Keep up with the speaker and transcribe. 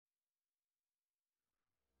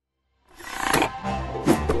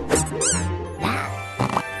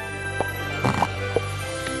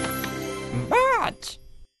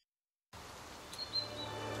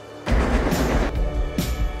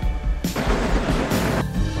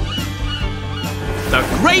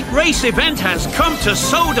big race event has come to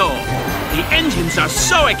Sodor. The engines are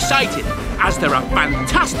so excited as there are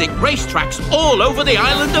fantastic racetracks all over the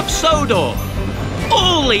island of Sodor.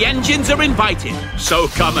 All the engines are invited, so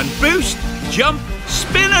come and boost, jump,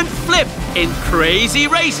 spin and flip in crazy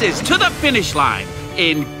races to the finish line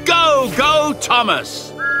in Go Go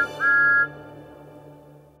Thomas!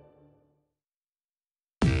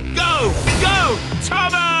 Go Go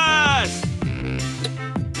Thomas!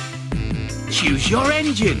 Choose your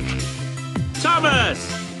engine. Thomas!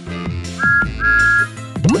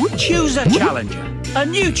 Choose a challenger. A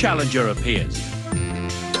new challenger appears.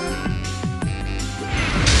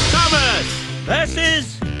 Thomas! This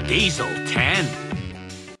is Diesel 10.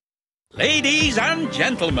 Ladies and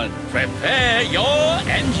gentlemen, prepare your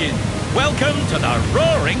engine. Welcome to the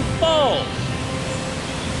Roaring Falls.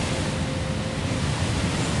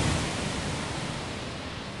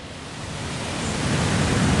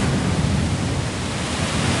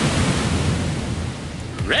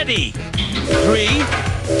 Ready? 3,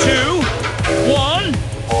 2, 1,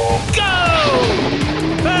 go!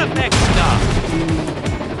 Perfect start.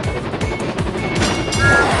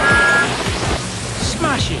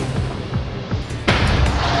 Smashing.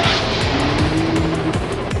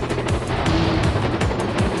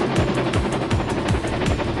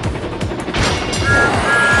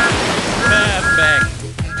 Perfect.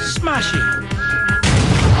 Smashing.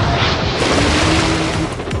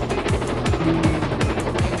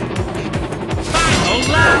 Final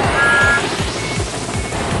lap.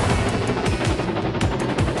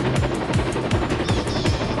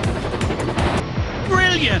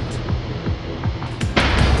 Brilliant.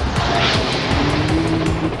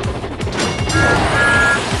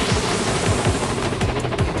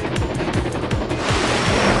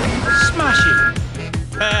 Smashing.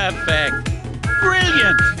 Perfect.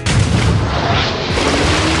 Brilliant.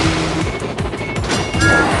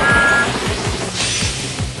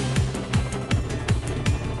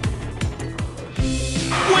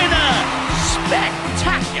 Winner!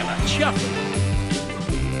 Spectacular shuffle.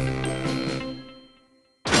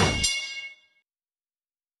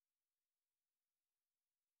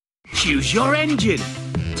 Choose your engine.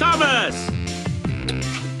 Thomas!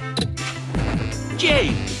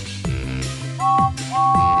 James!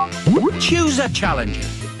 Choose a challenger.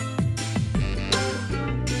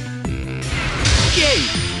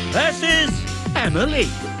 James! This is Emily.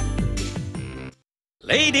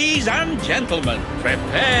 Ladies and gentlemen,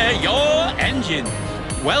 prepare your engines.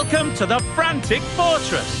 Welcome to the Frantic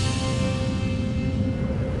Fortress.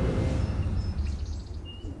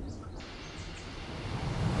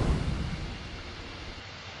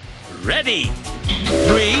 Ready?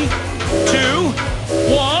 3, 2,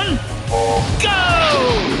 1, go!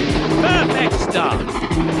 Perfect start.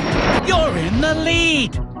 You're in the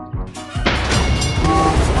lead.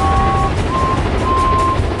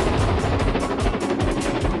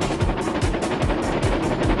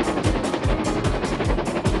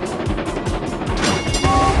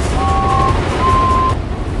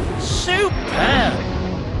 Superb.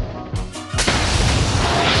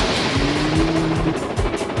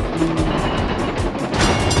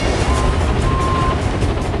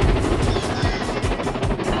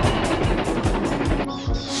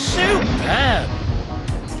 Superb!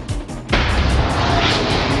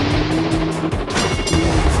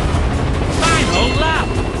 Final lap!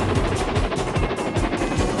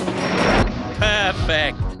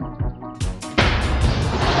 Perfect!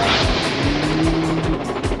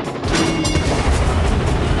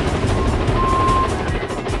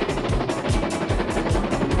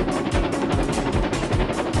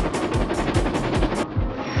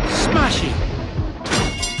 Smashing!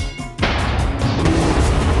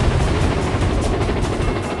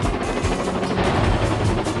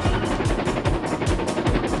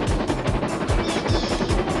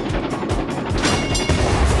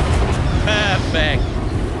 Perfect.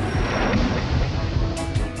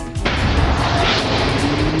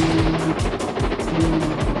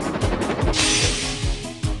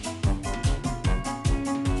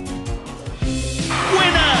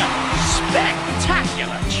 Winner!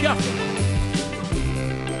 Spectacular shuffle.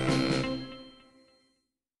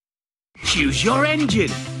 Choose your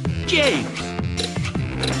engine. James.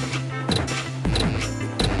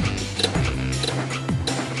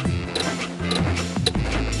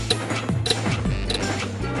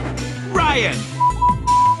 Ryan!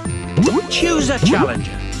 Choose a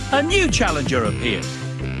challenger. A new challenger appears.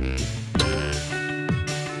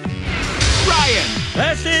 Ryan!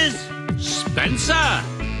 This is Spencer!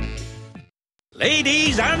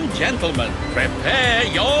 Ladies and gentlemen, prepare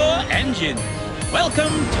your engines.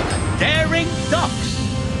 Welcome to the Daring Docks.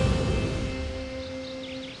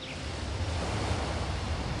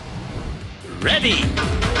 Ready?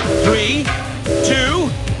 3, 2,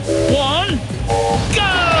 1,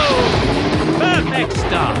 go! Perfect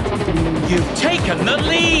start. You've taken the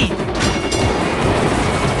lead.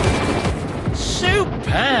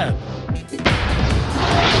 Superb.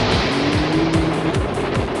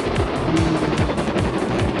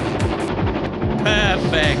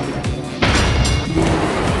 Perfect.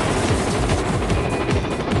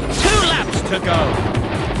 2 laps to go.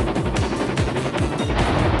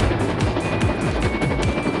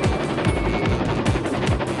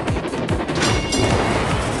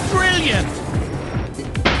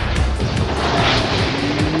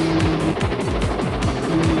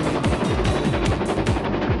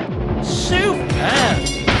 Superb!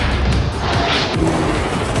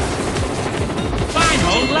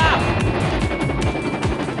 Final lap!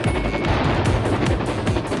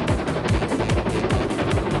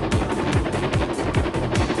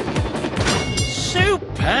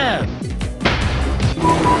 Superb!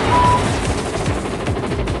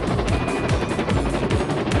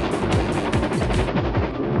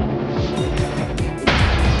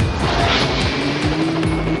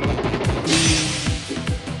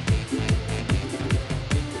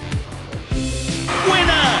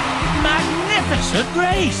 Magnificent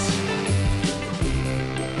race!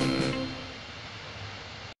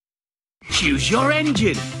 Choose your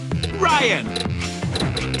engine. Ryan.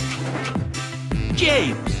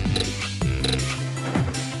 James.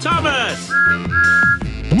 Thomas.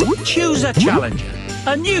 Choose a challenger.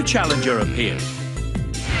 A new challenger appears.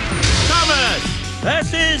 Thomas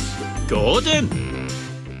versus Gordon.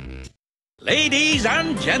 Ladies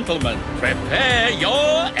and gentlemen, prepare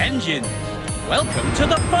your engines. Welcome to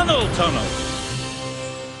the funnel tunnel.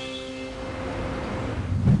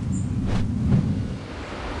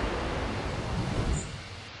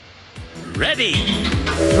 Ready?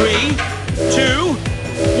 3, 2,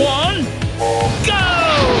 1, go!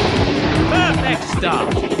 Perfect start.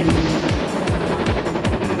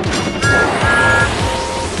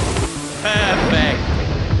 Perfect.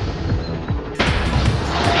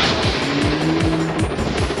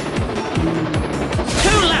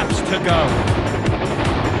 Two laps to go.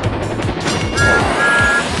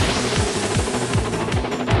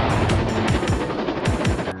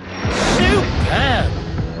 Superb.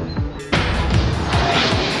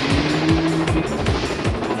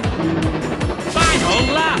 Final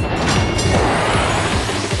lap.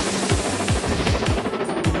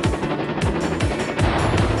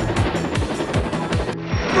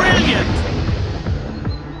 Brilliant.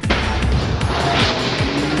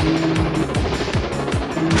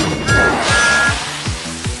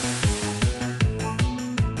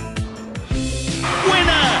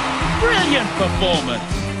 Winner! Brilliant performance.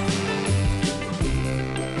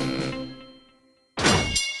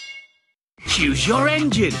 Choose your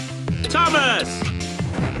engine. Thomas.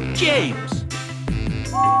 James.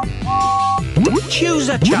 Choose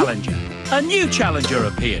a challenger. A new challenger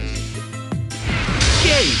appears.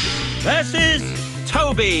 James versus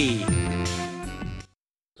Toby.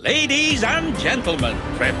 Ladies and gentlemen,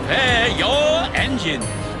 prepare your engines.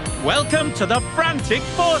 Welcome to the Frantic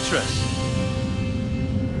Fortress.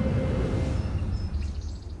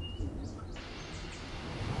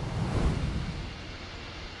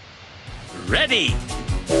 Ready?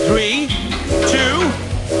 3, 2,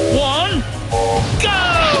 1, go!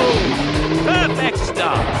 Perfect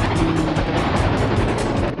start.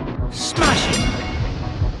 Smashing.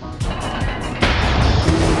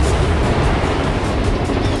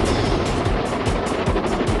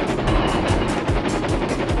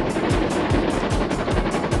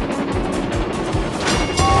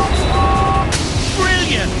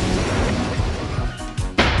 Brilliant.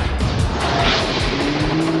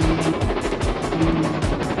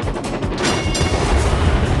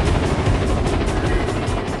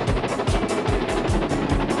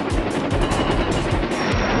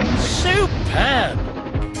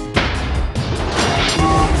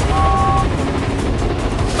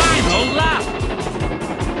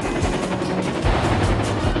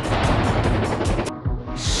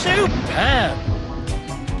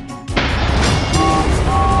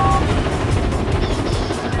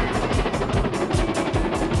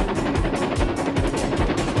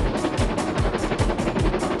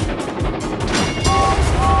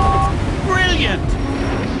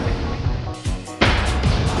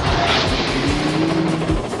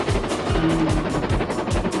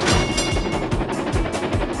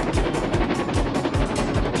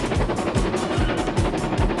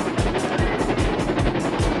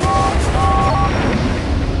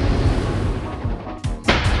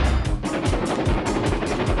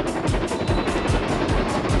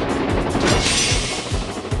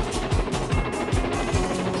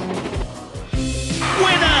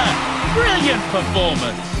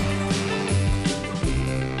 performance.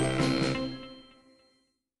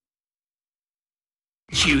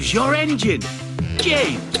 Choose your engine.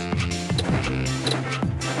 James.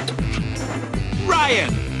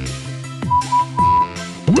 Ryan.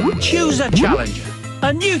 Choose a challenger.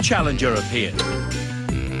 A new challenger appears.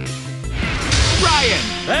 Ryan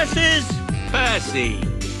versus Percy.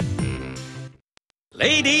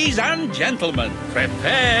 Ladies and gentlemen,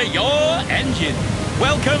 prepare your engine.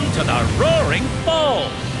 Welcome to the Roaring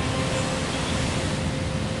Falls.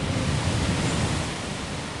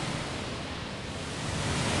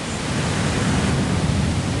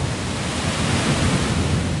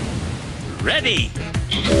 Ready?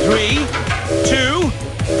 3, 2,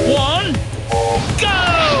 1, go!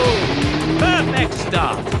 Perfect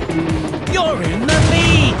start. You're in the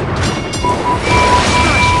lead.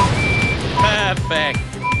 Smash it. Perfect.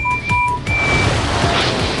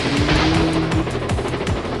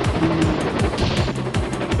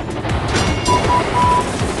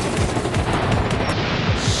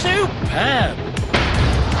 Superb.